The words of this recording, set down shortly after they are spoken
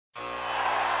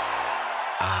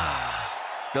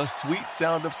The sweet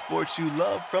sound of sports you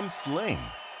love from Sling.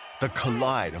 The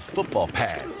collide of football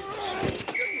pads.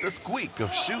 The squeak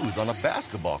of shoes on a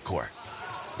basketball court.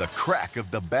 The crack of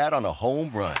the bat on a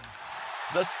home run.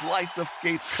 The slice of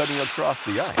skates cutting across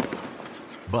the ice.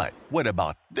 But what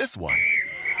about this one?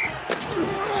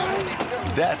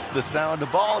 That's the sound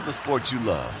of all the sports you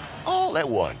love, all at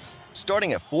once.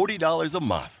 Starting at $40 a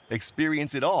month.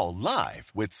 Experience it all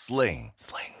live with Sling.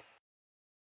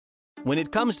 When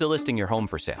it comes to listing your home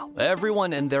for sale,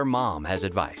 everyone and their mom has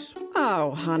advice.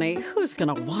 Oh, honey, who's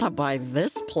gonna want to buy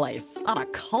this place? On a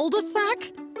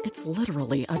cul-de-sac? It's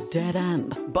literally a dead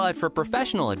end. But for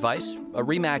professional advice, a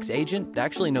RE/MAX agent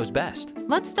actually knows best.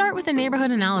 Let's start with a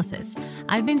neighborhood analysis.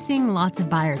 I've been seeing lots of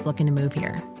buyers looking to move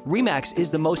here. RE/MAX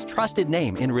is the most trusted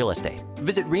name in real estate.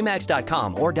 Visit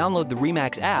RE/MAX.com or download the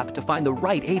RE/MAX app to find the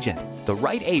right agent. The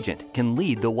right agent can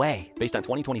lead the way. Based on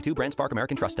 2022 BrandSpark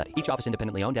American Trust Study. Each office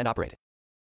independently owned and operated.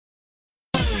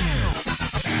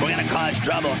 We're going to cause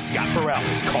trouble. Scott Farrell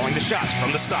is calling the shots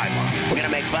from the sideline. We're going to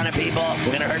make fun of people. We're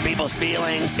going to hurt people's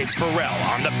feelings. It's Farrell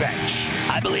on the bench.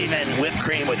 I believe in whipped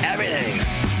cream with everything.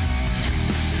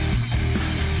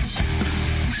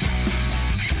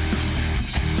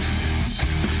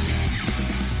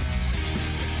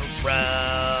 It's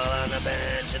Farrell on the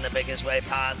bench in the biggest way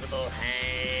possible.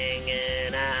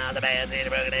 Hanging out. The bad seed, the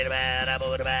broken day, the bad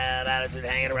apple with the bad attitude.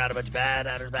 Hanging around a bunch of bad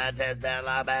attitudes, bad tests, bad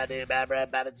law, bad dude, bad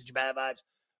bread, bad attitude, bad vibes.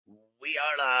 We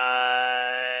are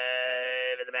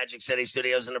live in the Magic City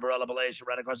Studios in the Barella Palatial,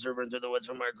 right across the river and through the woods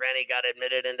from where Granny got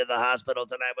admitted into the hospital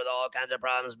tonight with all kinds of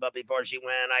problems. But before she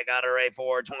went, I got her a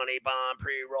 420 bomb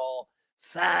pre-roll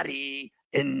fatty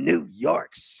in New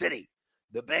York City.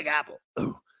 The Big Apple.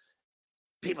 Ooh.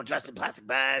 People dressed in plastic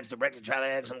bags, directed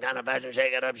traffic, some kind of fashion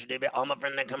shake-up, should all my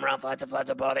friends that come around, flat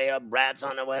to party up, rats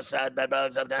on the west side, bed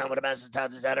bugs up down with a mess of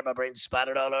tots is my brain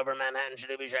splattered all over Manhattan, should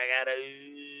be shake out.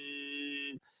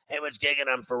 Hey, what's gigging?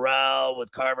 I'm Farrell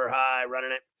with Carver High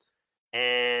running it.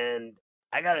 And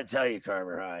I got to tell you,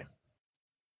 Carver High,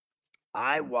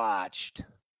 I watched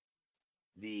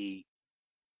I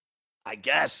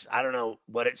don't know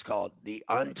what it's called, the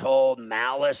Untold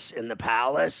Malice in the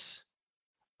Palace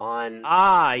on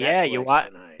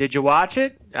Netflix. Did you watch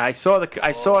it? I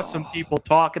saw some people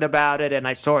talking about it, and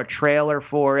I saw a trailer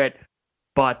for it,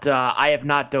 but I have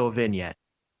not dove in yet.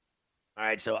 All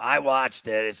right, so I watched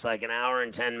it. It's like an hour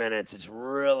and 10 minutes. It's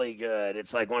really good.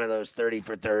 It's like one of those 30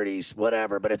 for 30s,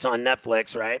 whatever, but it's on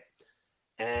Netflix, right?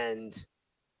 And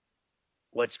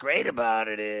what's great about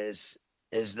it is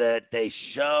that they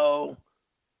show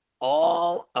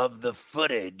all of the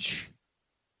footage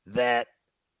that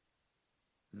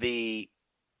the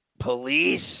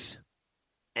police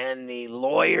and the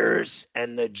lawyers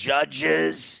and the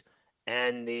judges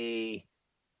and the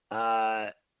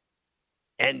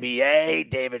NBA,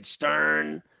 David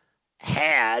Stern,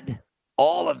 had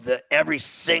every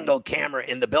single camera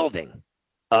in the building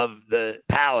of the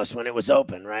palace when it was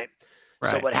open, right?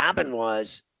 So what happened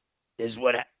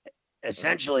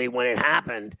essentially when it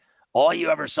happened, all you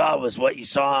ever saw was what you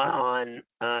saw on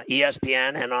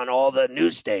ESPN and on all the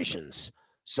news stations.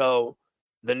 So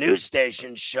the news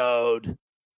station showed,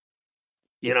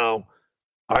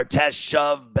 Artest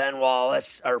shoved Ben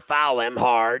Wallace or foul him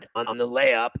hard on the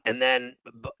layup, and then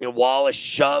Wallace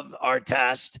shoved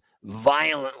Artest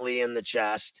violently in the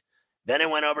chest. Then it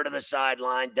went over to the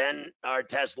sideline. Then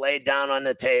Artest laid down on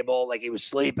the table like he was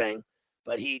sleeping,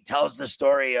 but he tells the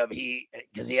story of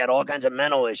because he had all kinds of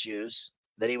mental issues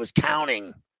that he was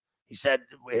counting. He said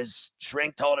his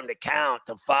shrink told him to count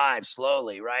to 5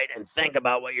 slowly, right? And think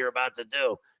about what you're about to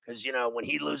do. Because, when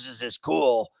he loses his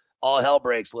cool, all hell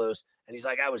breaks loose. And he's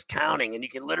like, I was counting. And you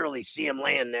can literally see him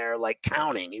laying there like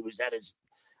counting. He was at his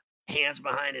hands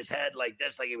behind his head like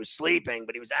this, like he was sleeping,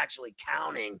 but he was actually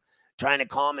counting, trying to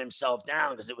calm himself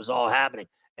down because it was all happening.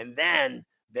 And then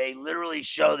they literally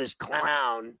show this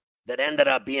clown that ended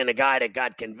up being a guy that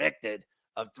got convicted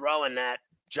of throwing that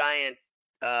giant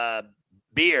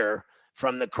beer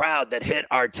from the crowd that hit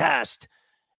Artest.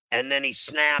 And then he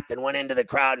snapped and went into the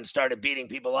crowd and started beating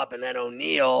people up. And then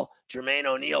Jermaine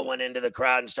O'Neal went into the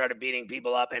crowd and started beating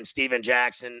people up. And Steven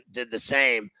Jackson did the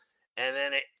same. And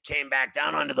then it came back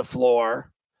down onto the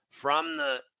floor from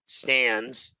the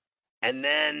stands. And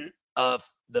then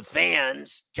the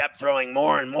fans kept throwing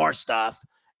more and more stuff.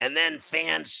 And then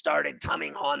fans started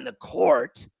coming on the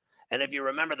court. And if you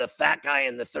remember, the fat guy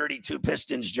in the 32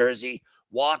 Pistons jersey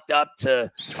walked up to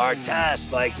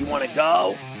Artest like, you want to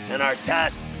go? And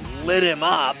Artest lit him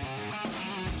up.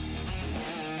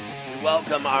 We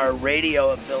welcome our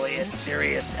radio affiliate,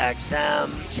 Sirius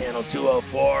XM, channel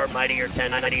 204, Mightier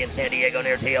 1090 in San Diego,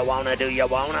 near Tijuana. Do you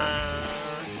wanna?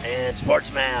 And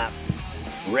Sports Map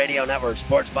Radio Network,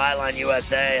 Sports Byline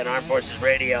USA, and Armed Forces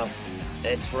Radio.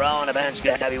 It's Ferrall on the bench.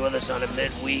 Good to have you with us on a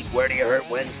midweek Where Do You Hurt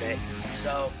Wednesday.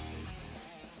 So,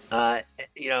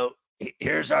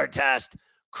 here's our test.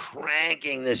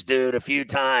 Cranking this dude a few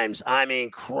times. I mean,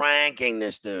 cranking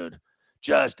this dude.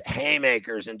 Just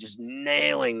haymakers and just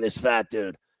nailing this fat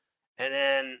dude. And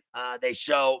then they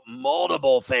show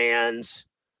multiple fans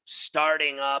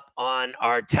starting up on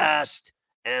Artest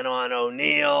and on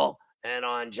O'Neal and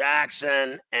on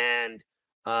Jackson and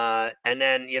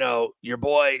then, your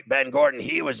boy Ben Gordon,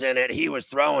 he was in it. He was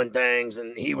throwing things,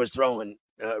 and he was throwing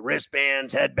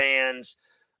wristbands, headbands,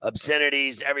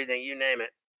 obscenities, everything, you name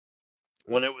it.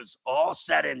 When it was all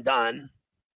said and done,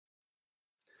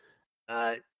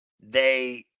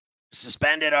 they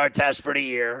suspended Artest for the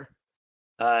year,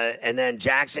 and then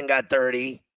Jackson got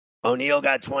 30, O'Neal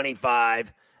got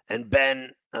 25, and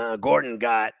Ben Gordon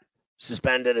got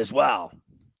suspended as well.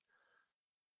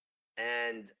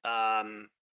 And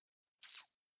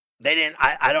they didn't,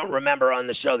 I don't remember on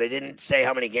the show, they didn't say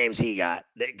how many games he got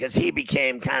because he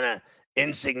became kind of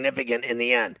insignificant in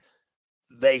the end.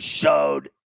 They showed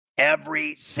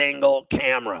every single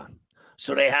camera.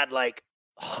 So they had like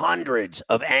hundreds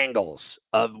of angles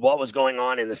of what was going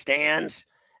on in the stands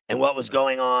and what was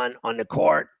going on the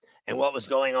court and what was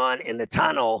going on in the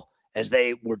tunnel as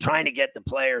they were trying to get the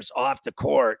players off the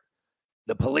court.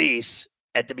 The police,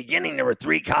 at the beginning, there were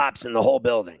 3 cops in the whole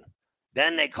building.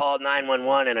 Then they called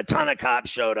 911 and a ton of cops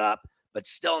showed up, but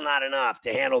still not enough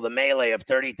to handle the melee of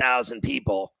 30,000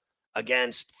 people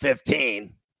against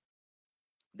 15.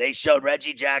 They showed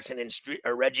Reggie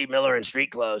Miller in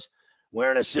street clothes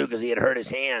wearing a suit because he had hurt his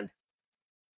hand.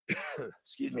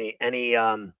 Excuse me. And he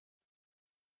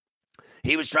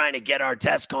was trying to get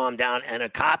Artest calmed down, and a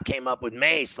cop came up with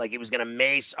mace, like he was going to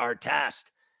mace Artest.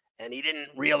 And he didn't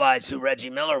realize who Reggie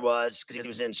Miller was because he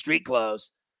was in street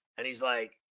clothes. And he's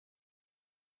like,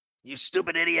 "You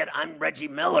stupid idiot, I'm Reggie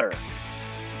Miller.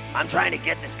 I'm trying to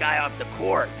get this guy off the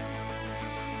court."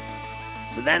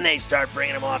 So then they start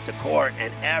bringing him off the court,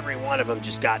 and every one of them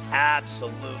just got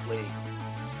absolutely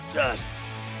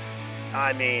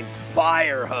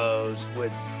fire hosed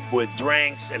with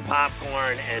drinks and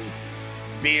popcorn and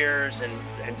beers and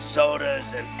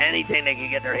sodas and anything they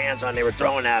could get their hands on, they were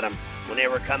throwing at him when they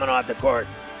were coming off the court.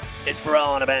 It's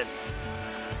Ferrall on a bench.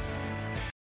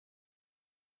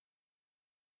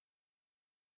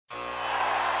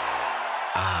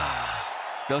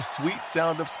 The sweet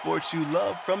sound of sports you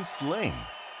love from Sling.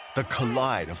 The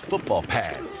collide of football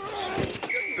pads.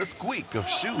 The squeak of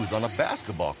shoes on a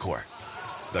basketball court.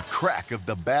 The crack of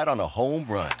the bat on a home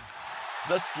run.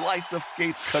 The slice of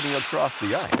skates cutting across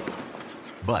the ice.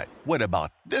 But what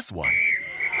about this one?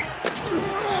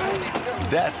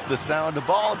 That's the sound of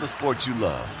all the sports you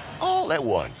love, all at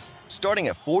once. Starting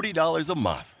at $40 a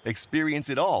month. Experience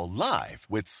it all live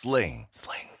with Sling.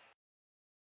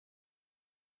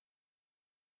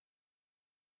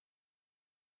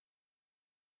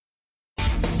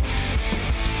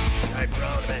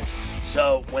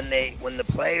 So when the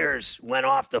players went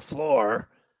off the floor,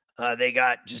 they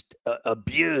got just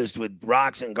abused with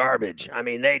rocks and garbage. I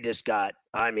mean, they just got,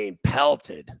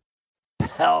 pelted,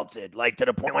 like to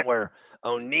the point where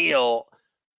O'Neal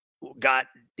got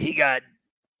hit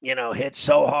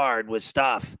so hard with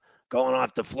stuff going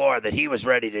off the floor that he was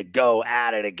ready to go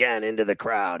at it again into the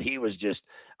crowd. He was just,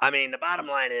 the bottom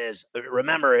line is,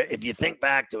 remember, if you think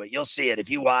back to it, you'll see it. If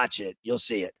you watch it, you'll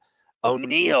see it.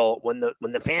 O'Neal, when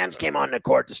the fans came on the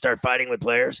court to start fighting with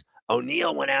players,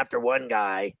 O'Neal went after one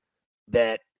guy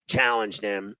that challenged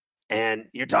him. And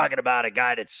you're talking about a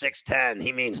guy that's 6'10",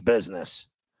 he means business.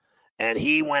 And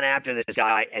he went after this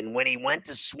guy. And when he went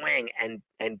to swing and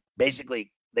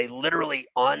basically they literally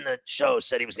on the show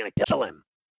said he was going to kill him.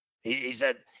 He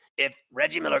said, if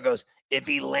Reggie Miller goes, if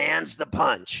he lands the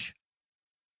punch,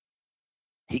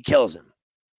 he kills him.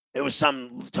 It was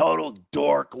some total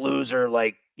dork loser,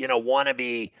 like,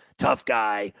 wannabe tough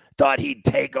guy, thought he'd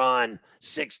take on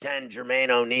 6'10"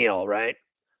 Jermaine O'Neal, right?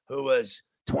 Who was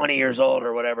 20 years old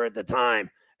or whatever at the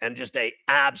time, and just a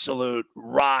absolute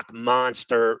rock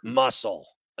monster muscle,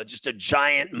 just a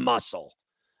giant muscle,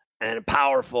 and a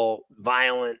powerful,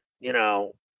 violent,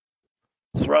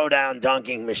 throw down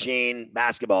dunking machine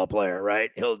basketball player, right?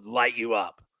 He'll light you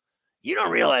up. You don't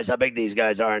realize how big these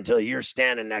guys are until you're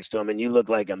standing next to them and you look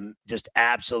like a just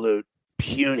absolute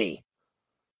puny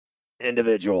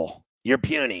individual. You're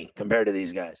puny compared to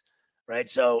these guys, right?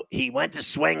 So he went to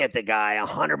swing at the guy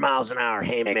 100 miles an hour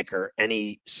haymaker, and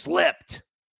he slipped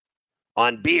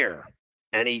on beer,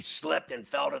 and he slipped and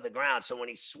fell to the ground. So when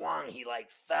he swung, he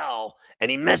fell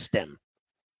and he missed him,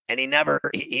 and he never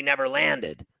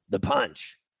landed the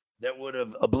punch. that would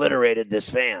have obliterated this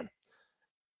fan.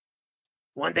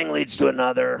 One thing leads to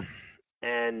another,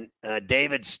 and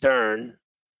David Stern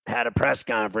had a press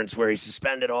conference where he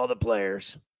suspended all the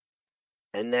players,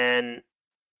 and then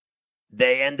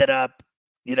they ended up,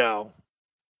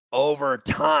 over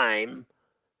time,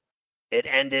 it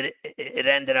ended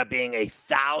up being a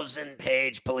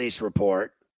 1,000-page police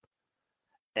report,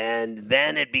 and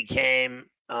then it became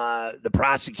the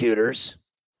prosecutors,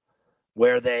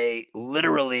 where they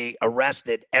literally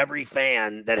arrested every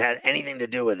fan that had anything to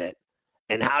do with it.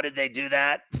 And how did they do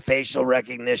that? Facial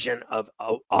recognition of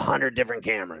 100 different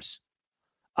cameras,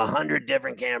 100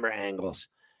 different camera angles.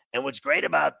 And what's great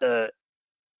about the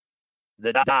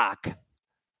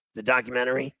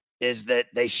documentary, is that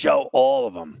they show all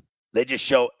of them. They just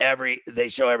show every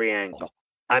angle.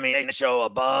 I mean, they show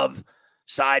above,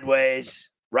 sideways,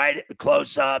 right,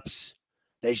 close-ups.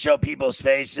 They show people's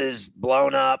faces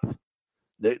blown up,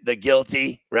 the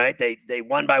guilty, right? They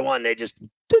one by one, they just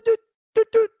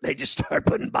start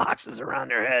putting boxes around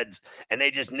their heads, and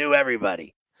they just knew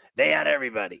everybody. They had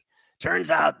everybody.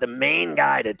 Turns out the main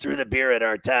guy that threw the beer at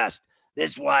Artest,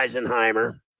 this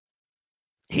Weisenheimer,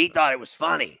 he thought it was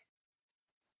funny.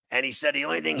 And he said the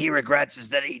only thing he regrets is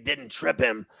that he didn't trip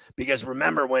him, because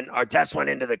remember, when Artest went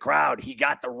into the crowd, he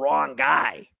got the wrong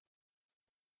guy.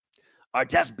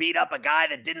 Artest beat up a guy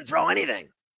that didn't throw anything.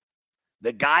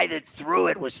 The guy that threw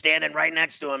it was standing right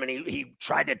next to him, and he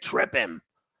tried to trip him,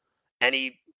 and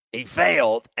he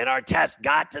failed, and Artest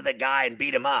got to the guy and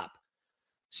beat him up.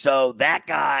 So that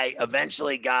guy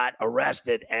eventually got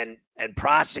arrested and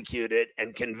prosecuted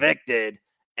and convicted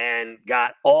and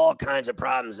got all kinds of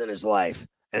problems in his life.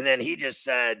 And then he just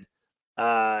said,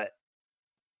 I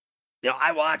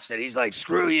watched it. He's like,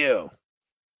 screw you.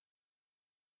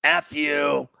 F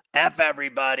you. F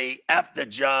everybody. F the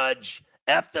judge.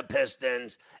 F the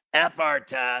Pistons. F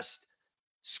Artest.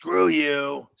 Screw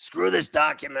you. Screw this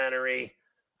documentary.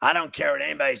 I don't care what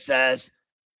anybody says.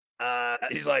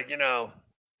 He's like,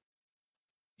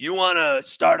 you want to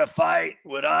start a fight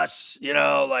with us?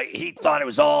 He thought it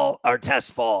was all Artest's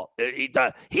fault. He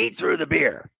thought he threw the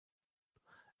beer.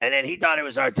 And then he thought it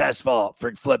was Artest's fault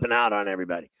for flipping out on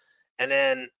everybody. And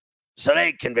then, so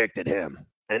they convicted him.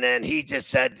 And then he just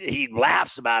said, he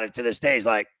laughs about it to this day. He's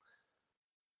like,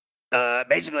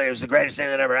 basically, it was the greatest thing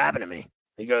that ever happened to me.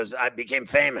 He goes, I became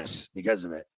famous because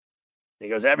of it. He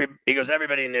goes,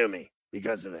 everybody knew me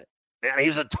because of it. I mean, he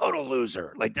was a total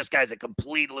loser. Like, this guy's a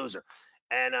complete loser.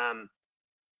 And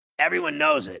everyone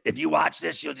knows it. If you watch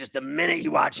this, the minute you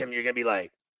watch him, you're going to be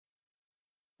like,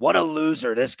 what a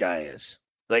loser this guy is.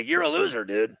 Like, you're a loser,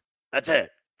 dude. That's it.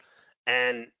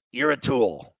 And you're a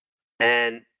tool.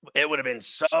 And it would have been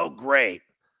so great,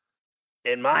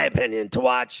 in my opinion, to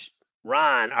watch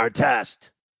Ron Artest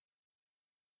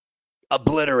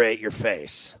obliterate your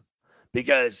face.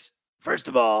 Because, first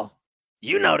of all,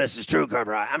 this is true,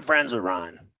 Carver. I'm friends with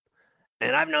Ron.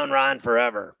 And I've known Ron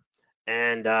forever.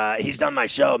 And he's done my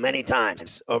show many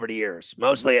times over the years,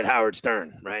 mostly at Howard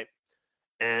Stern, right?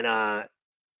 And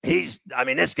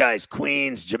this guy's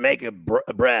Queens, Jamaica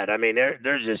bred. I mean,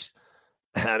 they're just,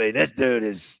 this dude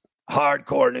is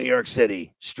hardcore New York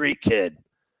City, street kid,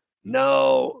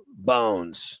 no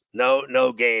bones,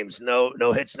 no games,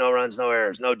 no hits, no runs, no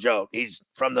errors, no joke. He's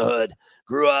from the hood,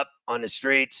 grew up on the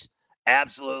streets,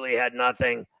 absolutely had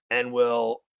nothing, and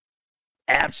will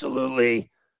absolutely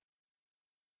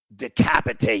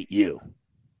decapitate you.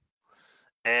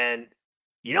 And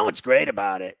you know what's great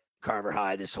about it, Carver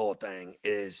High, this whole thing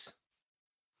is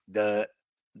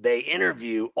they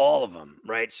interview all of them,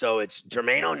 right? So it's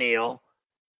Jermaine O'Neal,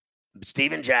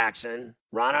 Steven Jackson,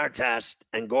 Ron Artest,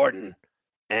 and Gordon,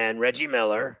 and Reggie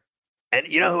Miller. And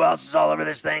you know who else is all over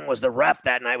this thing? Was the ref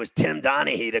that night was Tim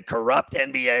Donaghy, the corrupt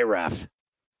NBA ref.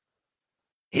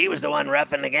 He was the one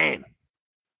reffing the game.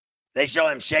 They show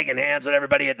him shaking hands with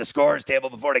everybody at the scores table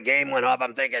before the game went off.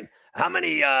 I'm thinking, how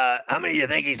many do you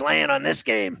think he's laying on this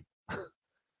game?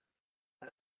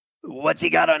 What's he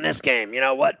got on this game?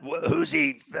 Who's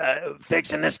he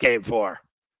fixing this game for?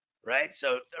 Right.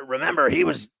 So remember, he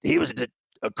was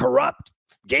a corrupt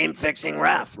game fixing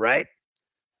ref. Right.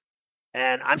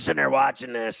 And I'm sitting there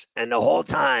watching this, and the whole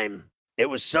time it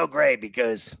was so great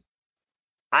because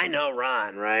I know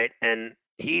Ron. Right. And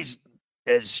he's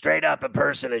as straight up a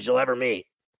person as you'll ever meet.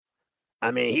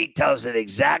 I mean, he tells it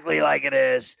exactly like it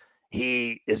is.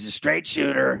 He is a straight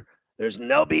shooter. There's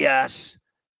no BS.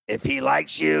 If he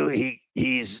likes you,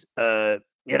 he's I've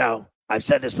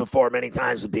said this before many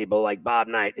times with people like Bob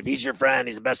Knight. If he's your friend,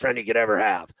 he's the best friend you could ever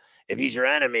have. If he's your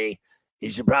enemy,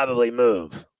 you should probably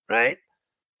move, right?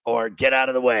 Or get out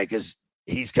of the way because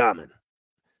he's coming.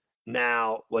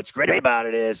 Now, what's great about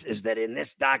it is that in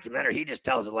this documentary, he just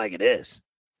tells it like it is.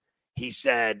 He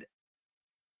said,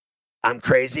 I'm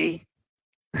crazy.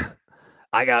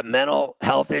 I got mental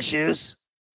health issues.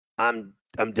 I'm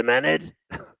demented.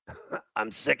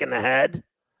 I'm sick in the head.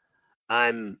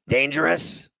 I'm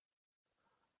dangerous.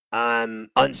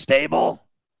 I'm unstable.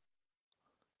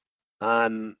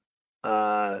 I'm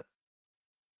a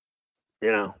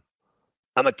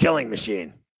killing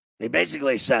machine. He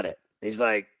basically said it. He's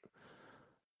like,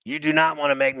 you do not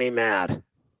want to make me mad.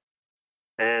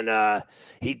 And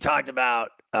he talked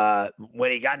about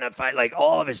when he got in a fight, like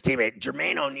all of his teammates.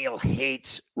 Jermaine O'Neal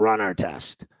hates Ron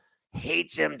Artest.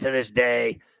 Hates him to this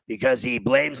day because he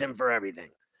blames him for everything.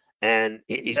 And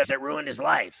he says it ruined his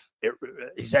life.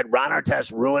 He said, Ron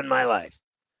Artest ruined my life.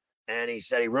 And he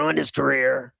said he ruined his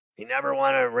career. He never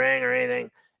won a ring or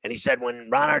anything. And he said when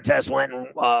Ron Artest went and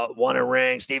won a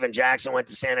ring, Steven Jackson went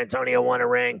to San Antonio, won a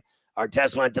ring.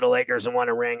 Artest went to the Lakers and won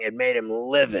a ring. It made him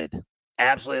livid,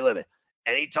 absolutely livid.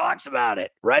 And he talks about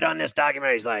it right on this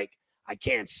documentary. He's like, I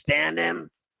can't stand him.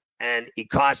 And he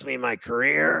cost me my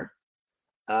career.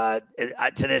 To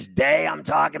this day, I'm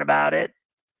talking about it.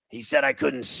 He said I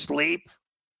couldn't sleep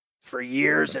for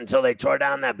years until they tore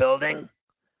down that building.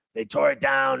 They tore it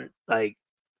down like,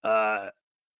 I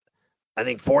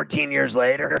think 14 years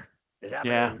later. It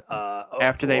happened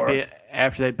after they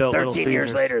built 13 Little Caesars.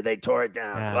 years later, they tore it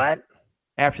down. Yeah. What?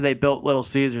 After they built Little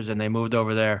Caesars and they moved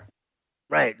over there.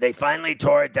 Right. They finally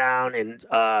tore it down in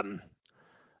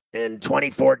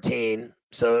 2014.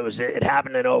 So it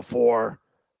happened in 2004.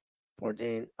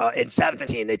 14, in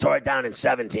 17, they tore it down in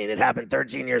 17. It happened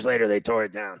 13 years later. They tore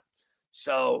it down.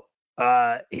 So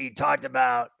he talked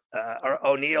about,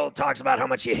 O'Neal talks about how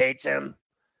much he hates him.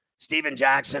 Steven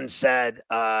Jackson said,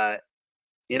 this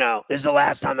is the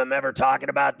last time I'm ever talking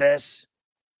about this.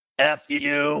 F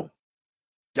you.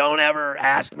 Don't ever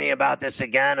ask me about this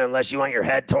again unless you want your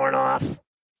head torn off.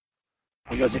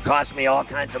 He goes, it cost me all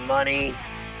kinds of money.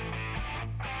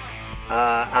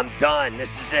 I'm done.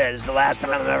 This is it. This is the last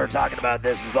time I'm ever talking about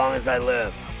this as long as I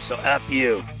live. So F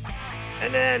you.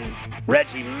 And then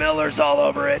Reggie Miller's all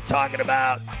over it, talking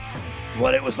about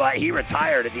what it was like. He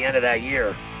retired at the end of that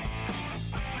year.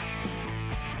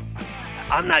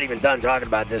 I'm not even done talking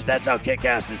about this. That's how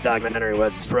kick-ass this documentary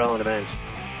was. It's Ferrall on the Bench.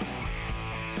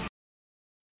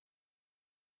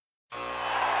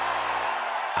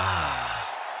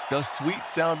 The sweet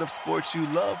sound of sports you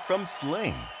love from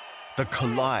Sling. The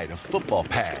collide of football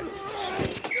pads.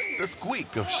 The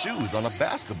squeak of shoes on a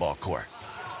basketball court.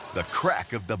 The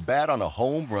crack of the bat on a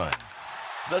home run.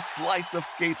 The slice of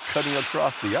skates cutting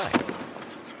across the ice.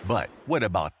 But what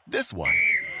about this one?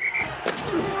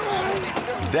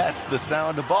 That's the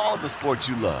sound of all the sports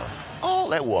you love,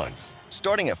 all at once.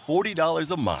 Starting at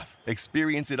 $40 a month.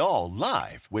 Experience it all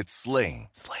live with Sling.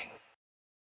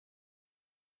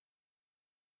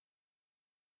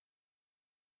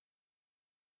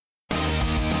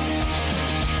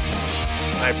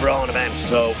 All right, Ferrall on the Bench.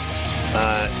 So,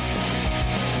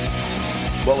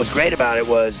 what was great about it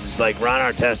was like Ron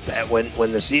Artest,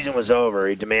 when the season was over,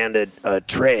 he demanded a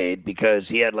trade because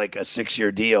he had like a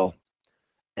 6-year deal.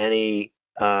 And he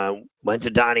went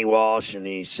to Donnie Walsh and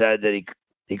he said that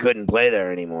he couldn't play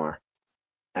there anymore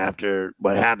after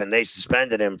what happened. They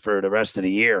suspended him for the rest of the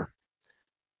year.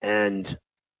 And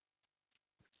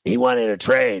he wanted a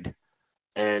trade.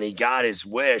 And he got his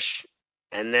wish.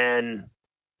 And then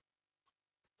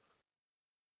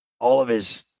all of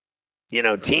his,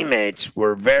 teammates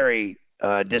were very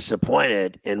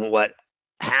disappointed in what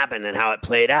happened and how it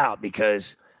played out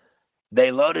because they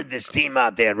loaded this team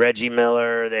up. They had Reggie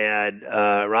Miller, they had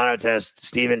Ron Artest,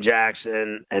 Steven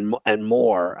Jackson, and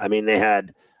more. I mean, they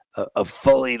had a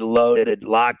fully loaded,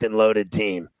 locked and loaded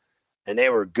team, and they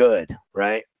were good,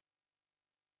 right?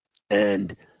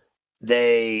 And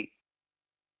they.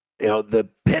 The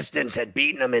Pistons had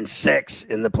beaten them in 6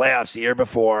 in the playoffs the year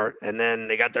before, and then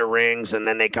they got their rings, and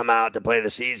then they come out to play the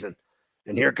season.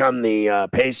 And here come the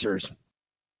Pacers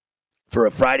for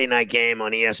a Friday night game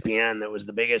on ESPN that was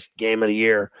the biggest game of the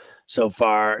year so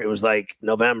far. It was like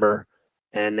November,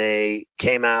 and they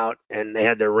came out, and they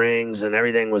had their rings, and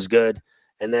everything was good.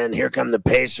 And then here come the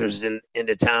Pacers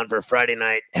into town for a Friday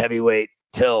night heavyweight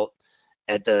tilt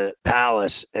at the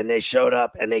Palace, and they showed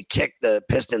up and they kicked the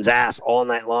Pistons' ass all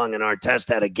night long, and Artest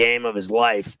had a game of his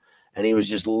life, and he was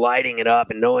just lighting it up,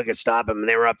 and no one could stop him, and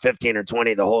they were up 15 or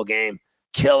 20 the whole game,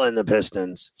 killing the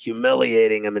Pistons,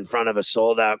 humiliating them in front of a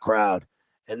sold-out crowd.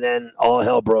 And then all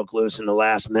hell broke loose in the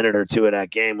last minute or two of that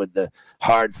game with the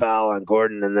hard foul on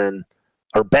Gordon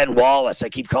or Ben Wallace. I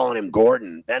keep calling him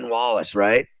Gordon. Ben Wallace,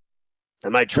 right?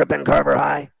 Am I tripping, Carver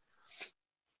High?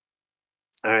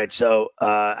 All right. So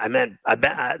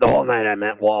the whole night I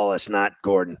meant Wallace, not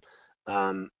Gordon.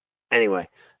 Anyway,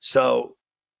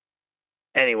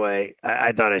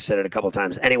 I thought I said it a couple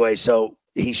times. Anyway, so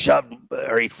he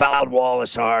fouled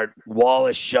Wallace hard.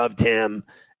 Wallace shoved him.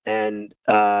 And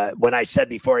when I said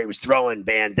before he was throwing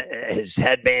his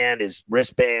headband, his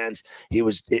wristbands, he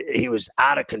was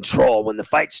out of control. When the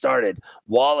fight started,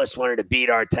 Wallace wanted to beat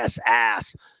Artest's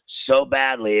ass so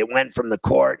badly. It went from the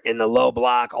court in the low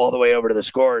block all the way over to the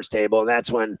scorer's table. And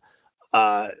that's when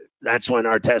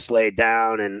Artest laid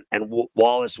down and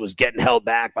Wallace was getting held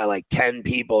back by like 10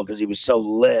 people because he was so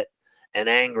lit and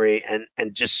angry and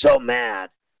just so mad.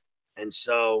 And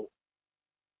so,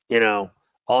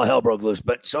 all hell broke loose.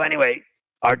 But so anyway,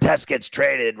 Artest gets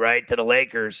traded, right, to the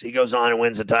Lakers. He goes on and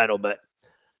wins the title. But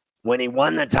when he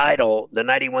won the title, the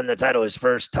night he won the title, his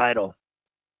first title,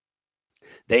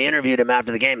 they interviewed him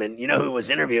after the game. And you know who was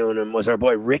interviewing him was our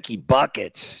boy Ricky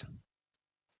Buckets.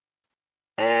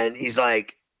 And he's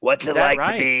like, what's it like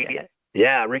to be?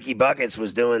 Yeah, Ricky Buckets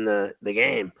was doing the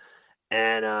game.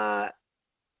 And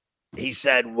he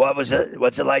said, what's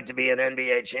it like to be an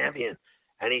NBA champion?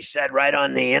 And he said right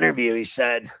on the interview, he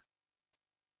said,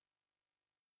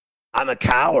 I'm a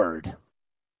coward.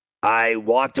 I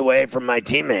walked away from my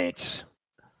teammates.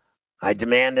 I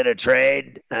demanded a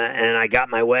trade and I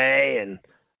got my way.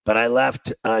 But I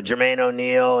left Jermaine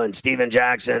O'Neal and Steven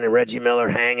Jackson and Reggie Miller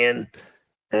hanging.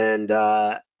 And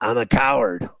I'm a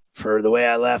coward for the way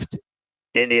I left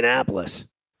Indianapolis.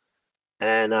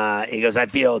 And he goes, I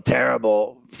feel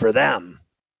terrible for them.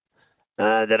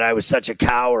 That I was such a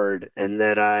coward and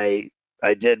that I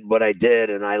did what I did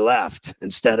and I left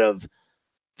instead of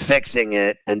fixing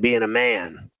it and being a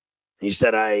man. He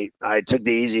said, I took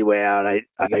the easy way out. I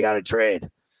got a trade.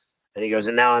 And he goes,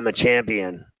 and now I'm a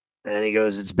champion. And he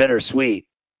goes, it's bittersweet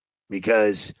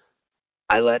because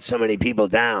I let so many people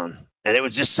down. And it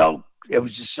was just so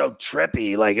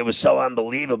trippy. Like it was so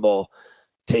unbelievable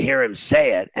to hear him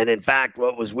say it. And in fact,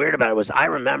 what was weird about it was I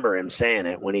remember him saying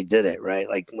it when he did it, right?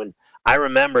 Like when I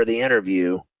remember the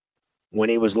interview when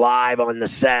he was live on the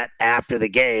set after the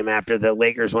game, after the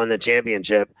Lakers won the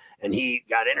championship, and he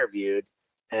got interviewed.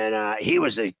 And he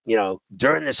was,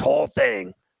 during this whole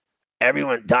thing,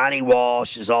 everyone, Donnie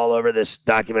Walsh is all over this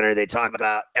documentary. They talk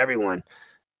about everyone.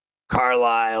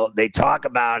 Carlisle, they talk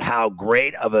about how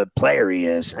great of a player he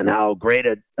is and how great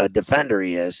a defender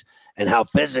he is and how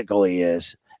physical he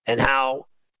is and how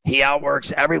he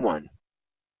outworks everyone.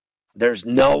 There's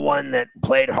no one that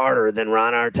played harder than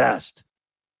Ron Artest.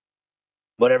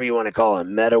 Whatever you want to call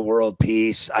him, Meta World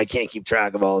Peace. I can't keep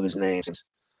track of all of his names,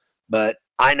 but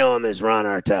I know him as Ron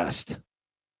Artest.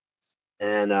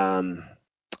 And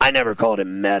I never called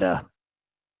him Meta.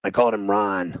 I called him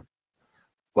Ron.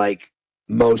 Like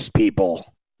most people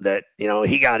that,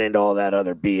 he got into all that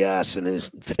other BS and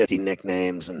his 50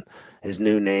 nicknames and his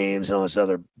new names and all this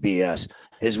other BS.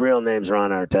 His real name's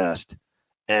Ron Artest.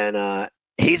 And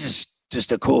he's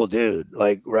just a cool dude.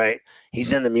 Like, right.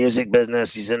 He's in the music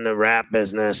business. He's in the rap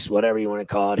business, whatever you want to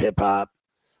call it, hip hop.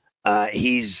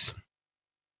 He's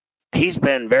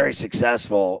been very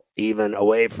successful even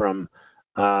away from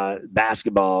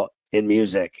basketball in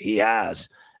music. He has.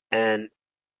 And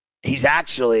he's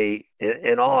actually,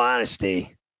 in all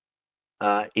honesty,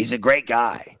 he's a great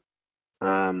guy.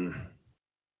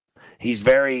 He's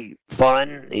very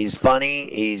fun. He's funny.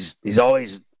 He's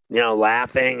always,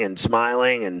 laughing and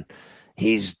smiling, and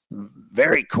he's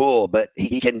very cool, but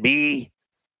he can be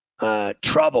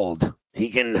troubled. He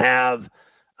can have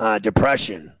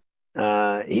depression.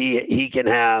 He can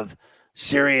have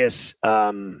serious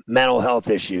mental health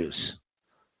issues.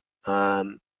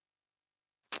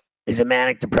 He's a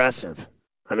manic depressive.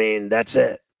 I mean, that's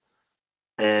it.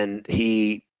 And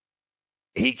he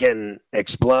can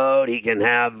explode. He can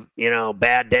have,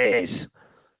 bad days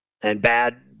and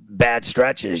bad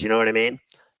stretches. You know what I mean?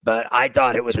 But I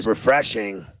thought it was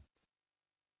refreshing,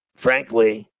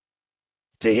 frankly,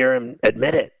 to hear him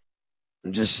admit it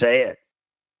and just say it.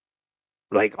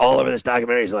 Like all over this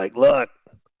documentary, he's like, look,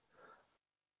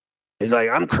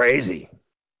 I'm crazy.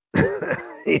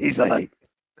 He's like,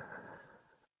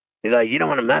 you don't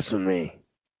want to mess with me.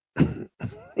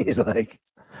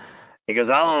 He goes,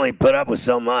 I'll only put up with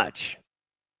so much.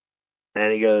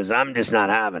 And he goes, I'm just not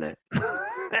having it.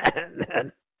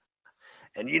 and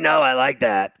I like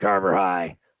that, Carver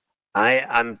High.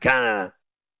 I'm kind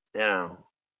of,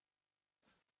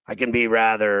 I can be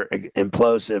rather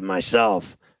implosive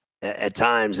myself at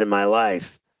times in my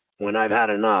life when I've had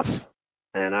enough.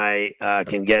 And I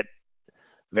can get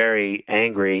very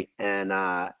angry, and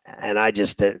I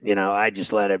just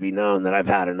let it be known that I've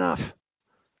had enough,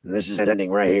 and this is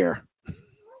ending right here.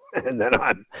 And then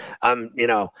I'm,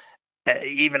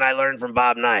 even I learned from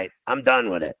Bob Knight, I'm done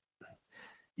with it.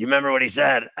 You remember what he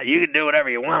said? You can do whatever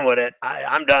you want with it.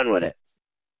 I'm done with it.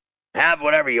 Have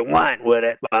whatever you want with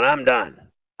it, but I'm done.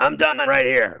 I'm done right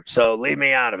here. So leave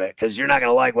me out of it because you're not going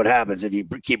to like what happens if you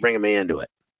keep bringing me into it.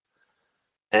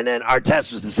 And then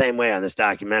Artest was the same way on this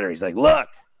documentary. He's like, look.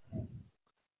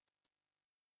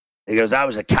 He goes, I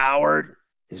was a coward.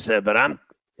 He said,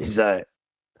 he's like,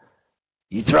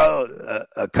 you throw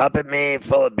a cup at me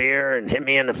full of beer and hit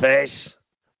me in the face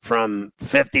from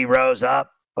 50 rows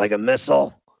up like a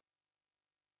missile,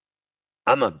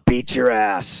 I'm going to beat your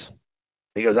ass.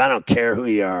 He goes, I don't care who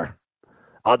you are.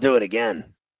 I'll do it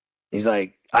again. He's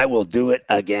like, I will do it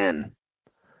again.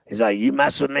 He's like, you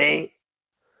mess with me,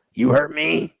 you hurt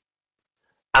me,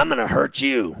 I'm going to hurt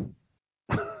you.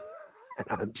 And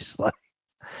I'm just like,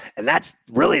 and that's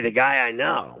really the guy I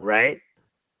know, right?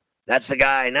 That's the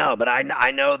guy I know. But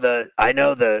I know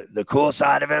the cool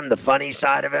side of him, the funny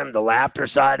side of him, the laughter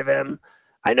side of him.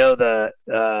 I know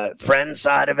the friend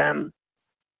side of him.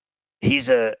 He's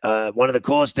one of the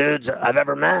coolest dudes I've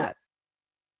ever met.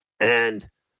 And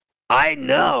I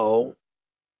know,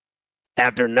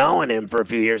 after knowing him for a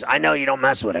few years, I know you don't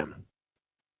mess with him.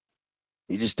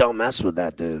 You just don't mess with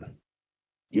that dude.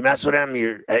 You mess with him,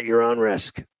 you're at your own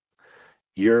risk.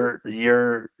 You're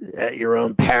at your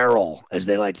own peril, as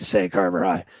they like to say at Carver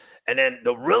High. And then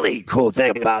the really cool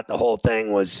thing about the whole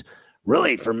thing was,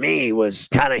 really for me, was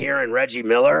kind of hearing Reggie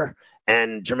Miller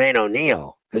and Jermaine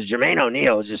O'Neal. Because Jermaine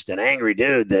O'Neal is just an angry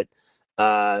dude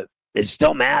that is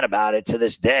still mad about it to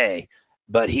this day.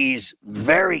 But he's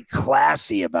very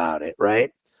classy about it,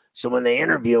 right? So when they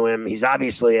interview him, he's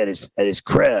obviously at his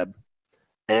crib.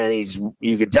 And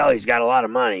you could tell he's got a lot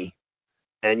of money.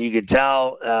 And you could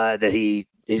tell that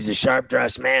he's a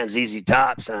sharp-dressed man, ZZ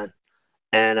Top, son.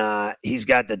 And he's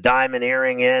got the diamond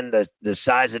earring in the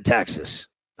size of Texas.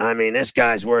 I mean, this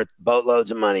guy's worth boatloads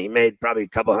of money. He made probably a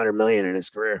couple $100 million in his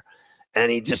career.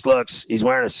 And he's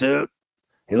wearing a suit.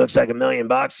 He looks like $1 million.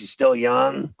 He's still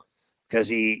young because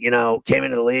he, came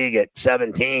into the league at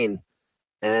 17.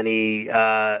 And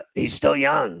he's still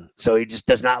young. So he just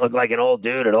does not look like an old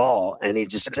dude at all. And he's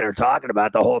just sitting there talking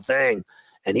about the whole thing.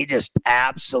 And he just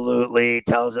absolutely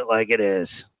tells it like it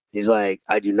is. He's like,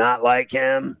 I do not like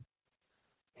him.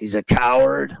 He's a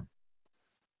coward.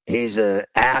 He's an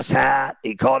asshat.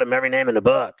 He called him every name in the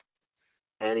book.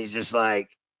 And he's just like,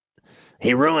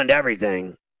 he ruined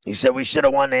everything. He said, we should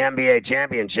have won the NBA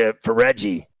championship for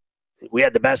Reggie. We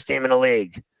had the best team in the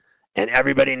league. And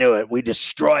everybody knew it. We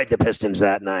destroyed the Pistons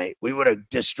that night. We would have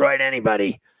destroyed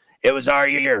anybody. It was our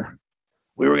year.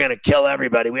 We were going to kill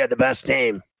everybody. We had the best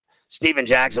team. Steven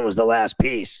Jackson was the last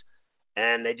piece.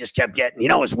 And they just kept getting,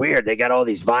 it was weird. They got all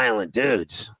these violent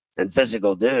dudes and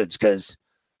physical dudes because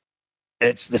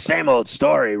it's the same old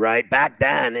story, right? Back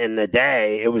then in the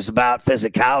day, it was about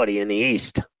physicality in the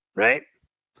East, right?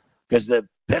 Because the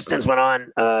Pistons went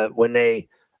on when they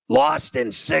lost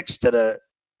in 6 to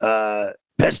the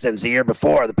Pistons the year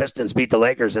before. The Pistons beat the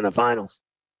Lakers in the finals.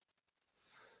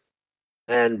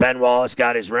 And Ben Wallace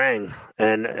got his ring.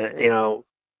 And,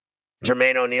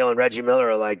 Jermaine O'Neal and Reggie Miller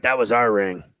are like, that was our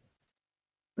ring.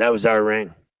 That was our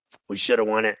ring. We should have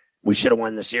won it. We should have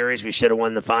won the series. We should have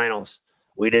won the finals.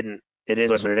 We didn't. It is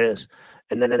what it is.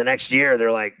 And then the next year,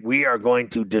 they're like, we are going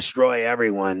to destroy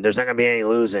everyone. There's not going to be any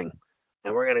losing.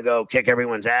 And we're going to go kick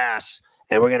everyone's ass.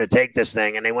 And we're going to take this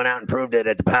thing. And they went out and proved it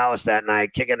at the Palace that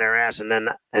night, kicking their ass. And then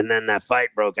that fight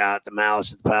broke out, the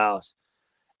Malice at the Palace.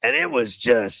 And it was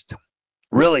just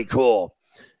really cool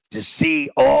to see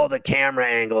all the camera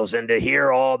angles and to hear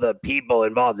all the people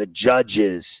involved, the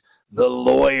judges, the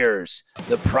lawyers,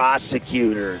 the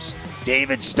prosecutors,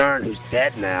 David Stern, who's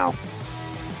dead now.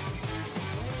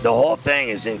 The whole thing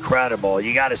is incredible.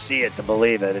 You got to see it to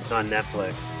believe it. It's on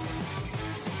Netflix.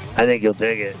 I think you'll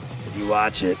dig it if you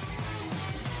watch it.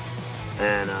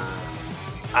 And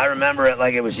I remember it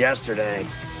like it was yesterday.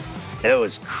 It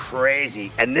was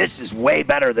crazy. And this is way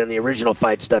better than the original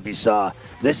fight stuff you saw.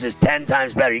 This is 10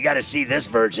 times better. You got to see this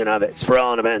version of it. It's Pharrell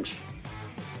on the Bench.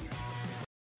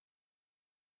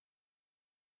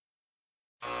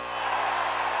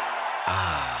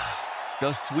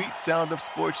 The sweet sound of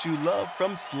sports you love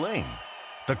from Sling.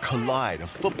 The collide of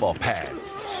football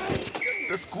pads.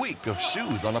 The squeak of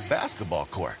shoes on a basketball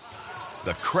court.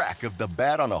 The crack of the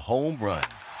bat on a home run.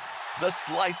 The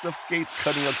slice of skates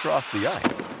cutting across the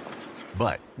ice.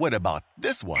 But what about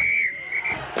this one?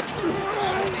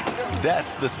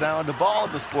 That's the sound of all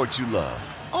the sports you love,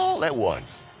 all at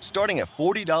once. Starting at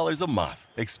 $40 a month.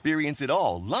 Experience it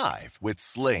all live with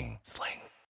Sling.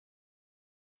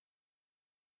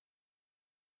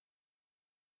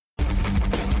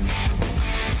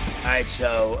 All right,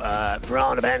 so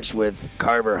Pharrell on the bench with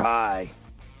Carver High.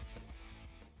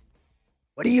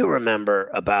 What do you remember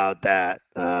about that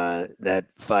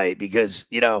fight? Because,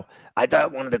 I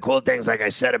thought one of the cool things, like I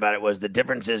said about it, was the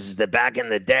difference is that back in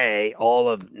the day, all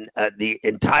of the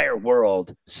entire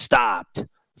world stopped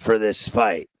for this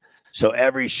fight. So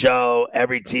every show,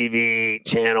 every TV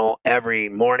channel, every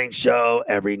morning show,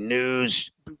 every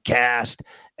newscast,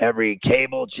 every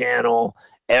cable channel,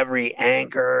 every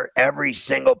anchor, every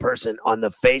single person on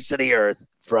the face of the earth,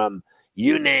 from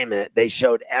you name it, they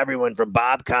showed everyone from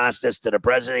Bob Costas to the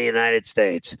President of the United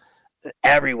States.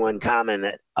 Everyone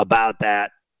commented about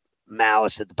that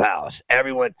Malice at the Palace.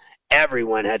 Everyone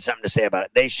had something to say about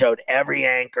it. They showed every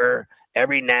anchor,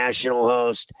 every national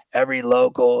host, every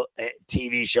local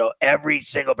TV show, every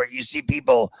single person. You see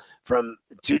people from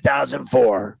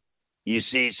 2004.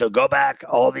 So go back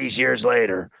all these years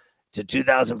later to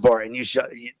 2004, and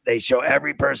they show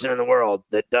every person in the world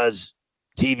that does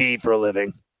TV for a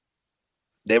living.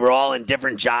 They were all in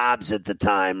different jobs at the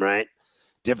time, right?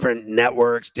 Different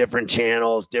networks, different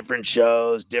channels, different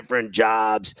shows, different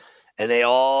jobs. And they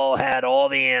all had all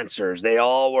the answers.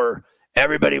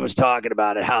 Everybody was talking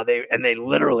about it, and they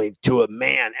literally, to a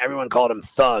man, everyone called them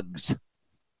thugs.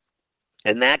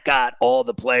 And that got all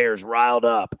the players riled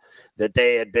up that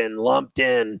they had been lumped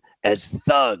in as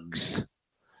thugs,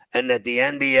 and that the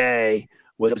NBA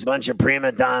was a bunch of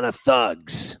prima donna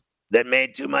thugs that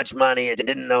made too much money and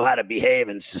didn't know how to behave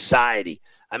in society.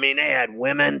 I mean, they had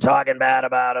women talking bad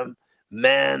about them,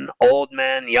 men, old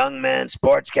men, young men,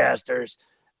 sportscasters,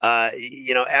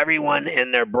 everyone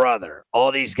and their brother.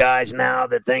 All these guys now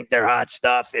that think they're hot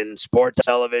stuff in sports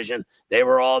television, they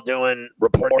were all doing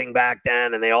reporting back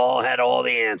then, and they all had all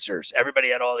the answers.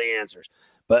 Everybody had all the answers.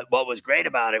 But what was great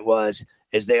about it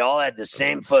is they all had the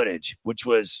same footage, which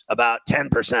was about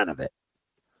 10% of it.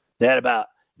 They had about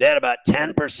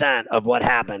 10% of what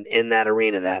happened in that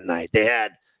arena that night. They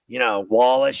had,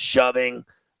 Wallace shoving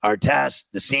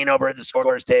Artest, the scene over at the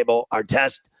scorer's table,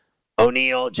 Artest,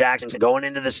 O'Neal, Jackson going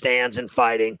into the stands and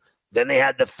fighting. Then they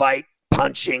had the fight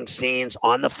punching scenes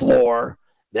on the floor.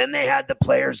 Then they had the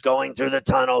players going through the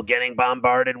tunnel, getting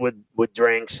bombarded with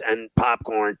drinks and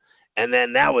popcorn. And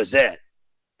then that was it.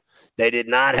 They did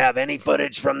not have any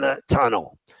footage from the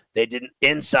tunnel. They didn't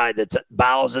inside the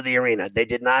bowels of the arena. They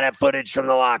did not have footage from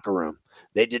the locker room.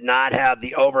 They did not have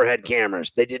the overhead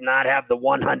cameras. They did not have the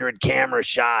 100 camera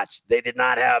shots. They did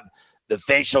not have the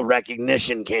facial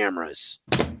recognition cameras.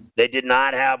 They did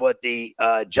not have what the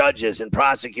judges and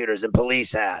prosecutors and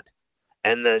police had,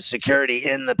 and the security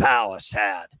in the palace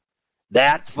had.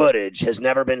 That footage has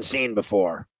never been seen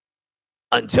before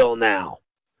until now.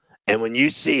 And when you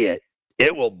see it,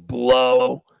 it will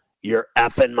blow your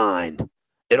effing mind.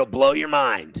 It'll blow your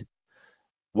mind.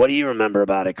 What do you remember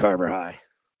about it, Carver High?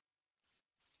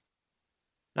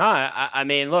 No, I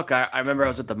mean, look, I remember I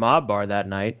was at the Mob Bar that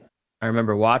night. I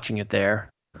remember watching it there.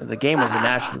 The game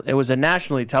was a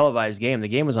nationally televised game. The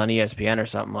game was on ESPN or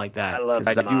something like that.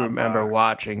 I do remember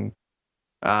watching.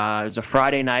 It was a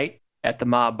Friday night at the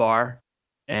Mob Bar,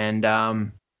 and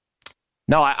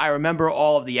I remember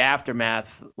all of the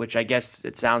aftermath, which I guess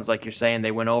it sounds like you're saying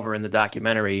they went over in the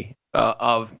documentary,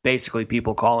 of basically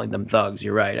people calling them thugs.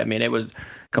 You're right. I mean, it was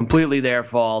completely their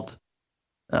fault.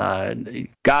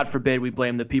 God forbid we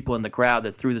blame the people in the crowd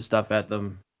that threw the stuff at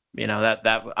them.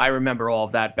 That I remember all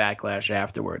of that backlash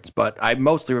afterwards, but I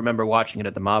mostly remember watching it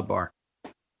at the Mob Bar.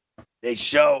 They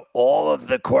show all of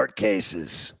the court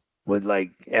cases with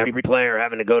like every player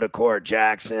having to go to court.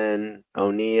 Jackson,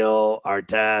 O'Neal,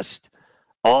 Artest,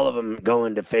 all of them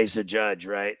going to face a judge,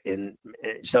 right?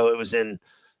 So it was in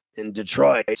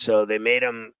Detroit. So they made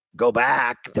them go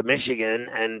back to Michigan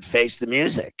and face the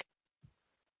music.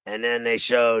 And then they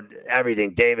showed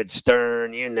everything, David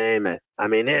Stern, you name it. I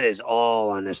mean, it is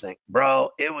all on this thing. Bro,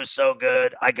 it was so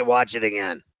good. I could watch it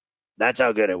again. That's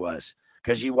how good it was.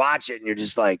 Because you watch it and you're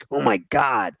just like, oh, my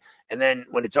God. And then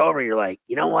when it's over, you're like,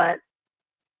 you know what?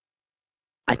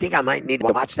 I think I might need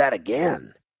to watch that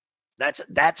again.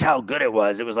 That's how good it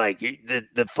was. It was like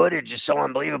the footage is so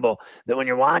unbelievable that when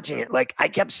you're watching it, like I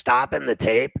kept stopping the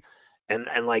tape and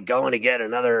like going to get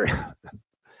another –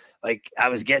 like I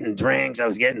was getting drinks, I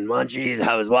was getting munchies.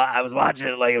 I was watching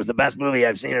it like it was the best movie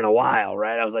I've seen in a while,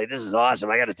 right? I was like, this is awesome.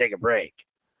 I got to take a break.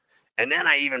 And then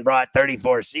I even brought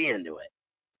 34C into it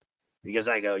because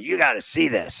I go, you got to see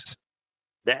this.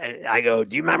 I go,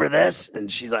 do you remember this?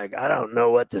 And she's like, I don't know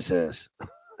what this is.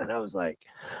 And I was like,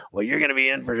 well, you're going to be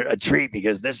in for a treat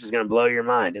because this is going to blow your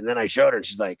mind. And then I showed her and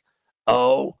she's like,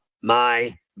 oh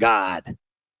my God.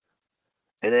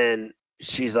 And then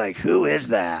she's like, who is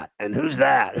that? And who's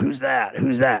that? Who's that?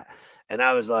 Who's that? And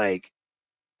I was like,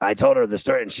 I told her the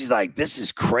story, and she's like, this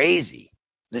is crazy.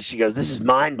 She goes, this is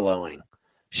mind-blowing.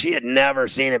 She had never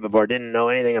seen it before, didn't know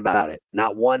anything about it,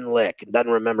 not one lick,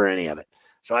 doesn't remember any of it.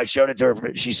 So I showed it to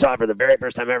her. She saw it for the very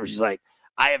first time ever. She's like,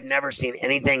 I have never seen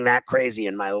anything that crazy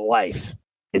in my life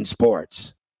in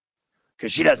sports.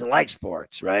 Because she doesn't like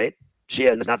sports, right? She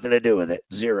has nothing to do with it.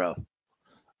 Zero.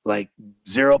 Like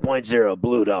 0.0,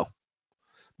 Bluto.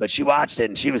 But she watched it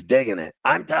and she was digging it.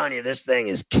 I'm telling you, this thing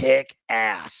is kick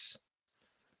ass.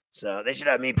 So they should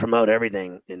have me promote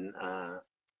everything in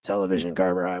television,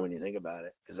 Carver High, when you think about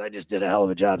it. Because I just did a hell of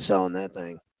a job selling that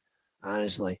thing.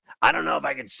 Honestly. I don't know if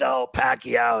I could sell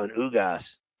Pacquiao and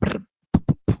Ugas.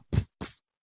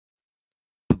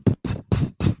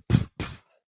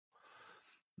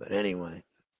 But anyway.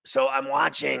 So I'm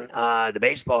watching the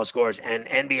baseball scores and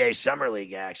NBA Summer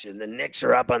League action. The Knicks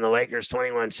are up on the Lakers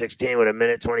 21-16 with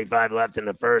 1:25 left in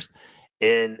the first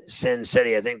in Sin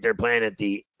City. I think they're playing at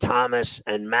the Thomas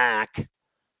and Mack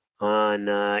on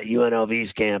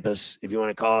UNLV's campus, if you want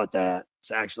to call it that.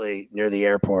 It's actually near the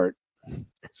airport.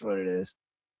 That's what it is.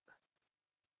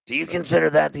 Do you consider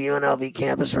that the UNLV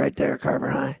campus right there, Carver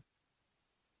High?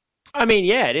 I mean,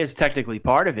 yeah, it is technically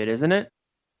part of it, isn't it?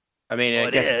 I mean, I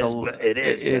guess it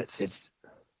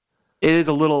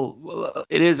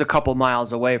is a couple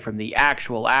miles away from the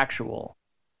actual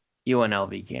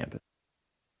UNLV campus.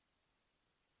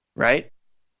 Right?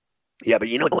 Yeah, but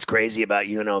you know what's crazy about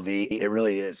UNLV? It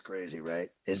really is crazy, right?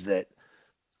 Is that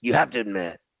you have to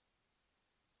admit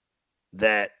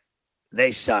that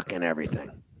they suck in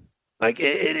everything. Like,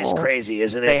 it is crazy,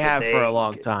 isn't it? They have for a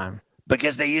long time.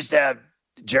 Because they used to have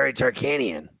Jerry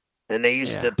Tarkanian. And they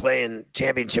used to play in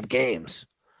championship games.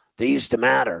 They used to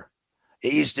matter.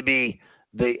 It used to be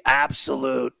the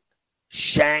absolute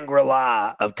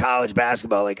Shangri-La of college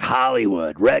basketball, like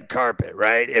Hollywood, red carpet,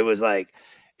 right? It was like,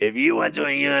 if you went to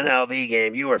a UNLV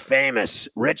game, you were famous,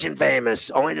 rich and famous,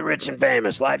 only the rich and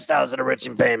famous, lifestyles of the rich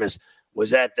and famous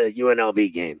was at the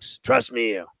UNLV games. Trust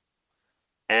me, you.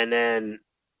 And then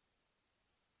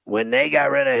when they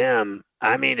got rid of him,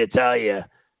 I mean to tell you,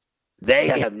 they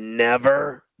have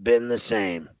never been the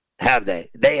same, have they?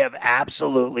 They have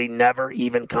absolutely never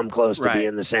even come close to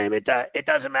being the same. It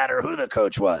doesn't matter who the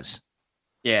coach was.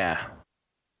 Yeah,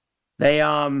 they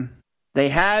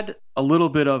had a little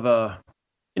bit of a,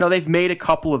 they've made a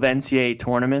couple of NCAA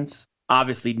tournaments.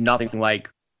 Obviously, nothing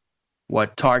like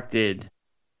what Tark did,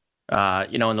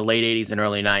 in the late '80s and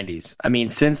early '90s. I mean,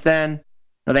 since then,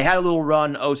 they had a little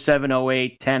run 07,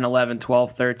 08, 10, 11,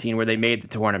 12, 13 where they made the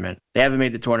tournament. They haven't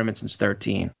made the tournament since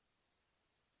 13.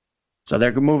 So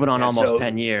they're moving on almost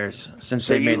 10 years since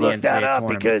they made the NCAA that up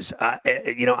tournament. Because, I'm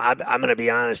going to be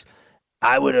honest.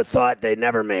 I would have thought they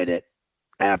never made it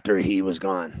after he was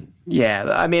gone. Yeah,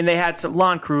 I mean, they had some.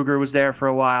 Lon Kruger was there for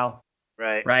a while.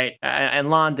 Right.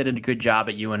 And Lon did a good job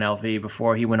at UNLV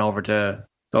before he went over to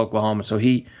Oklahoma. So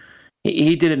he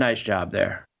did a nice job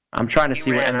there. I'm trying to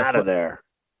see what ran out of there.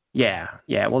 Yeah.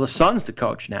 Well, the son's the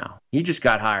coach now. He just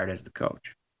got hired as the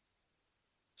coach.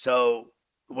 So,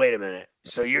 wait a minute.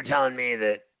 So you're telling me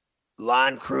that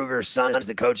Lon Kruger's son is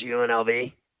the coach of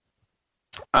UNLV?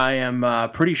 I am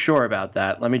pretty sure about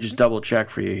that. Let me just double check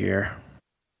for you here.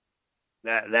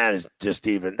 That is just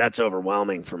that's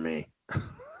overwhelming for me.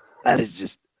 That is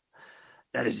just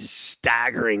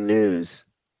staggering news.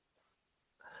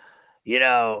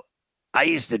 I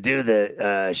used to do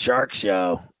the Shark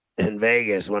Show in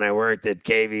Vegas when I worked at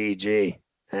KVEG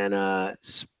and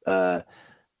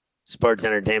Sports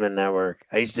Entertainment Network.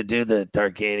 I used to do the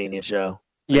Tarkanian show.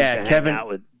 Yeah,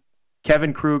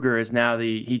 Kevin Kruger is now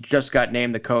he just got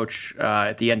named the coach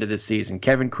at the end of this season.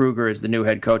 Kevin Kruger is the new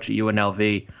head coach at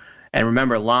UNLV. And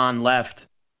remember, Lon left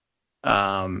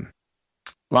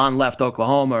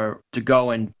Oklahoma to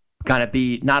go and kind of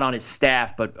be not on his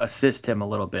staff, but assist him a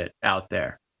little bit out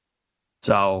there.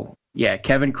 So, yeah,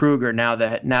 Kevin Kruger now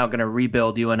going to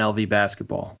rebuild UNLV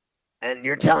basketball. And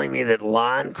you're telling me that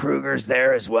Lon Kruger's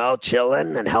there as well,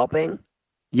 chilling and helping?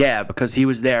 Yeah, because he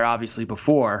was there obviously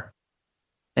before,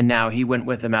 and now he went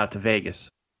with him out to Vegas.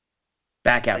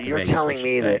 Back out to Vegas. You're telling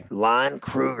me that Lon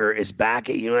Kruger is back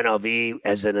at UNLV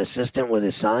as an assistant with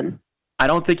his son? I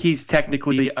don't think he's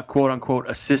technically a quote-unquote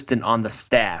assistant on the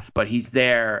staff, but he's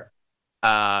there,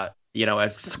 as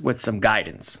with some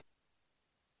guidance.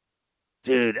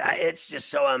 Dude, it's just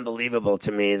so unbelievable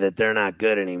to me that they're not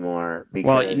good anymore.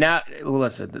 Because...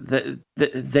 Listen,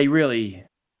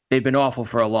 they've been awful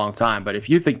for a long time. But if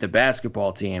you think the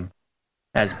basketball team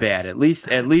has bad, at least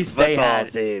they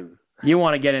had. Team. You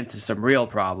want to get into some real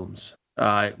problems.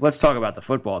 Let's talk about the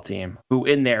football team, who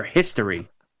in their history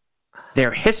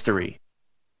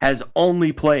has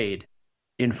only played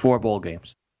in 4 bowl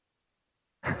games.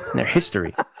 in their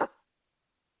history.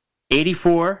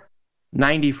 84,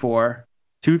 94,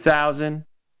 2000,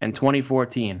 and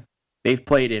 2014. They've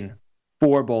played in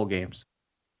 4 bowl games.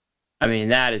 I mean,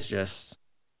 that's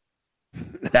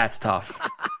tough.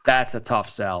 That's a tough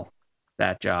sell,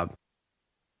 that job.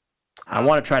 I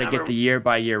want to try to get the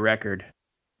year-by-year record.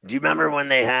 Do you remember when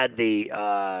they had the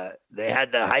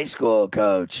high school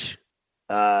coach?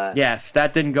 Yes,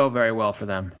 that didn't go very well for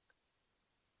them.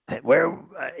 Where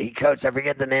he coached, I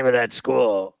forget the name of that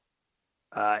school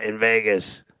in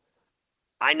Vegas.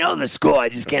 I know the school, I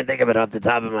just can't think of it off the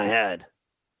top of my head.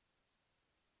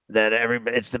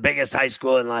 It's the biggest high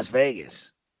school in Las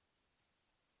Vegas.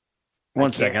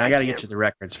 One second, I got to get you the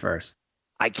records first.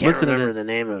 I can't remember the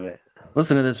name of it.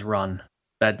 Listen to this run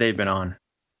that they've been on.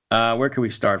 Where can we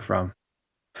start from?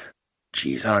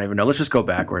 Jeez, I don't even know. Let's just go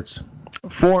backwards.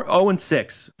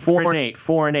 0-6, 4-8,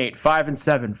 4-8,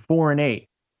 5-7, 4-8,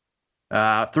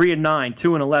 3-9,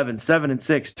 2-11,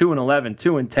 7-6, 2-11,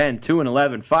 2-10,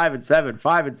 2-11, 5-7,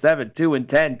 5-7,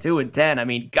 2-10, 2-10. I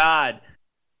mean, God,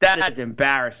 that is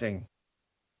embarrassing.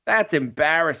 That's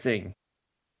embarrassing.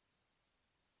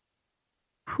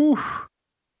 Whew.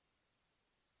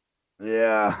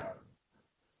 Yeah.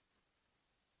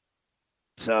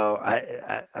 So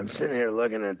I'm sitting here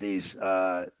looking at these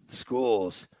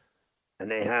schools,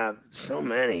 and they have so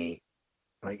many.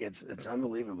 Like it's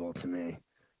unbelievable to me.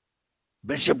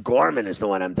 Bishop Gorman is the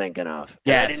one I'm thinking of.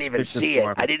 Yeah, I didn't even see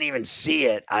it. I didn't even see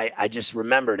it. I just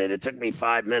remembered it. It took me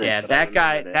 5 minutes. Yeah,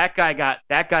 that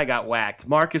guy got whacked.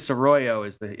 Marcus Arroyo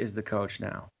is the coach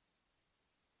now.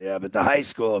 Yeah, but the high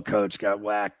school coach got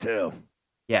whacked too.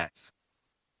 Yes.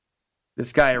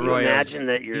 This guy Arroyo. Imagine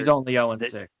that he's only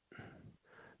 0-6.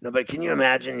 No, but can you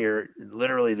imagine you're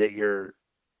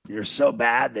so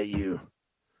bad that you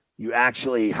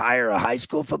actually hire a high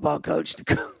school football coach to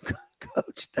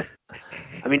coach them?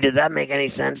 I mean, did that make any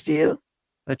sense to you?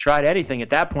 I tried anything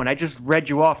at that point. I just read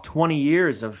you off 20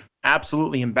 years of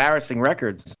absolutely embarrassing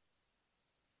records.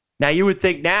 Now you would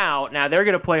think now they're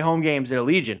going to play home games at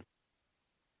Allegiant.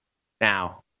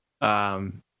 Now, I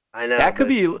know that could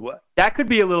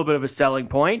be a little bit of a selling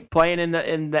point. Playing in the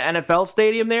NFL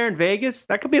stadium there in Vegas,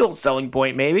 that could be a little selling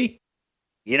point, maybe.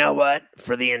 You know what?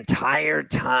 For the entire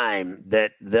time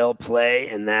that they'll play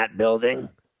in that building,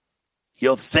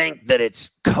 you'll think that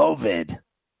it's COVID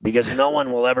because no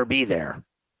one will ever be there.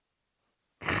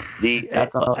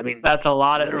 That's a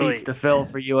lot of seats to fill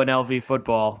for UNLV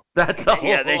football. That's a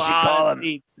yeah. They should call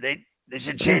them. They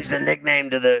should change the nickname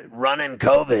to the Runnin'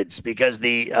 COVIDs because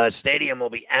the stadium will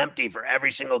be empty for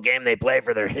every single game they play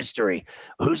for their history.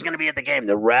 Who's going to be at the game?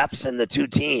 The refs and the 2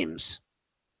 teams.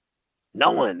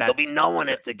 No one. There'll be no one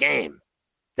at the game.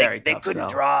 They couldn't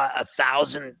draw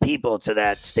 1,000 people to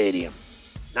that stadium.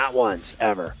 Not once,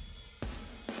 ever.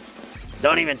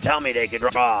 Don't even tell me they could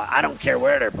draw. I don't care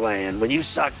where they're playing. When you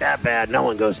suck that bad, no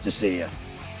one goes to see you.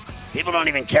 People don't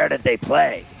even care that they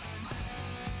play.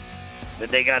 That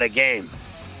they got a game.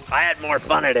 I had more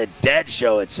fun at a dead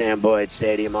show at Sam Boyd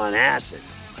Stadium on acid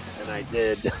than I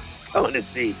did going to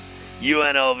see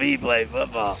UNLV play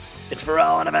football. It's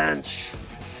Ferrall on a bench.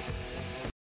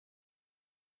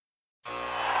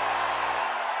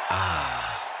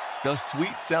 The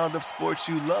sweet sound of sports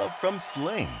you love from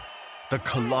Sling. The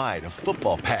collide of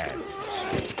football pads.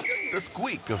 The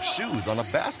squeak of shoes on a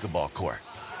basketball court.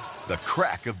 The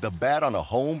crack of the bat on a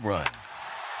home run.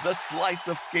 The slice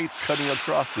of skates cutting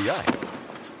across the ice.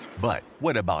 But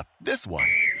what about this one?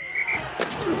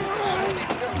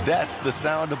 That's the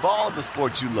sound of all the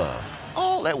sports you love,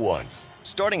 all at once.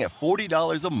 Starting at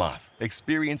 $40 a month.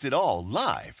 Experience it all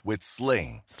live with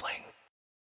Sling.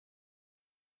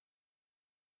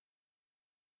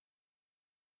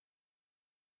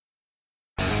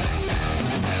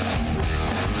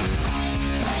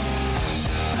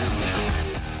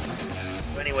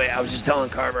 Anyway, I was just telling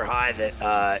Carver High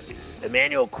that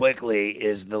Emmanuel Quickley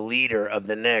is the leader of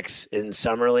the Knicks in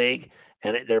Summer League,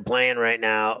 and they're playing right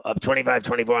now up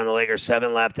 25-24 on the Lakers,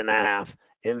 7 left and a half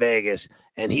in Vegas,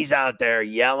 and he's out there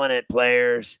yelling at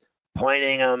players,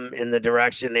 pointing them in the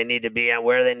direction they need to be at,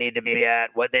 where they need to be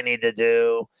at, what they need to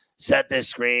do, set this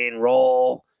screen,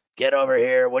 roll, get over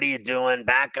here, what are you doing,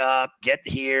 back up, get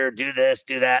here, do this,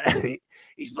 do that.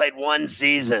 He's played 1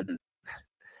 season.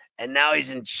 And now he's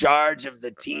in charge of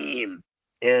the team.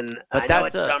 I know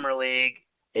it's Summer League.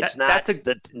 It's not.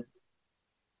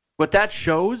 What that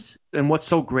shows and what's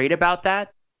so great about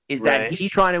that is that he's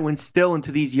trying to instill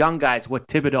into these young guys what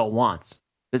Thibodeau wants.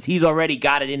 Because he's already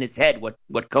got it in his head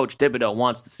what Coach Thibodeau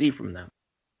wants to see from them.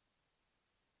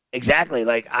 Exactly.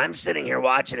 Like I'm sitting here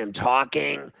watching him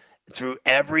talking through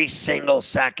every single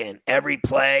second, every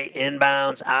play,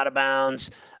 inbounds, out of bounds,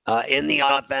 in the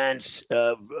offense,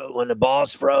 when the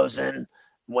ball's frozen,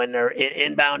 when they're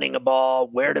inbounding a ball,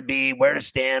 where to be, where to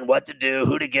stand, what to do,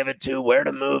 who to give it to, where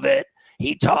to move it.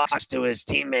 He talks to his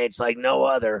teammates like no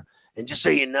other. And just so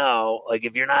you know, like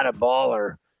if you're not a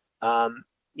baller,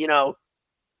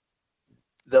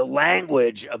 the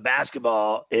language of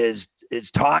basketball is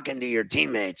talking to your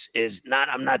teammates.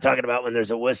 I'm not talking about when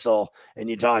there's a whistle and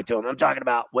you talk to them. I'm talking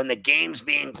about when the game's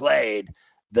being played,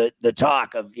 the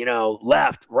talk of,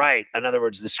 left, right. In other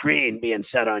words, the screen being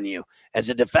set on you as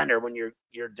a defender. When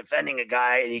you're defending a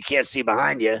guy and you can't see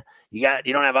behind you, you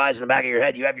don't have eyes in the back of your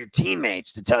head. You have your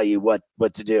teammates to tell you what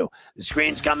to do. The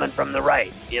screen's coming from the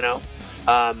right,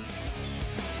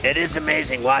 It is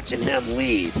amazing watching him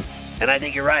lead. And I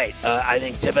think you're right. I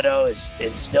think Thibodeau has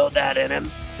instilled that in him,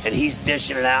 and he's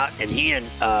dishing it out. And he and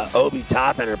Obi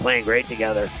Toppin are playing great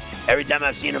together. Every time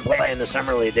I've seen them play in the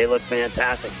Summer League, they look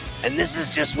fantastic. And this is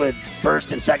just with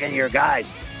first and second year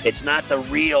guys. It's not the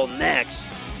real Knicks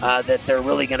that they're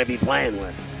really going to be playing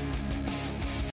with.